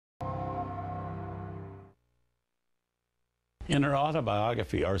In her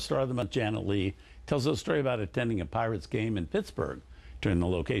autobiography, our star of the month, Janet Leigh, tells a story about attending a Pirates game in Pittsburgh during the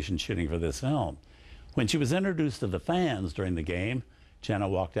location shooting for this film. When she was introduced to the fans during the game, Janet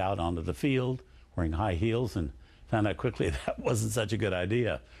walked out onto the field wearing high heels and found out quickly that wasn't such a good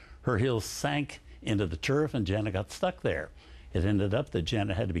idea. Her heels sank into the turf and Janet got stuck there. It ended up that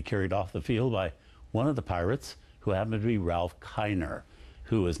Janet had to be carried off the field by one of the Pirates, who happened to be Ralph Kiner,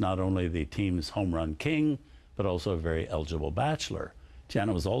 who is not only the team's home run king, but also a very eligible bachelor.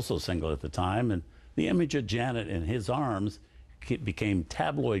 Janet was also single at the time, and the image of Janet in his arms became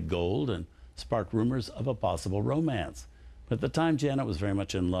tabloid gold and sparked rumors of a possible romance. But at the time, Janet was very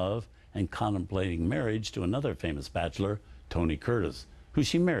much in love and contemplating marriage to another famous bachelor, Tony Curtis, who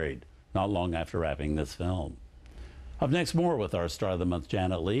she married not long after wrapping this film. Up next, more with our star of the month,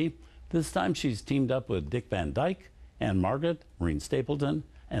 Janet Leigh. This time she's teamed up with Dick Van Dyke, Anne Margaret, Maureen Stapleton,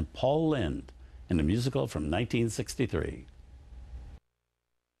 and Paul Lynde in a musical from 1963.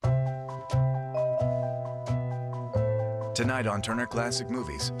 Tonight on Turner Classic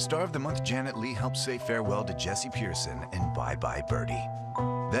Movies, star of the month Janet Leigh helps say farewell to Jesse Pearson in Bye Bye Birdie.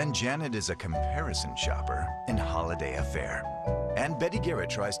 Then Janet is a comparison shopper in Holiday Affair. And Betty Garrett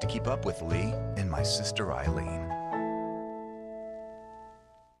tries to keep up with Leigh in My Sister Eileen.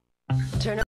 Turner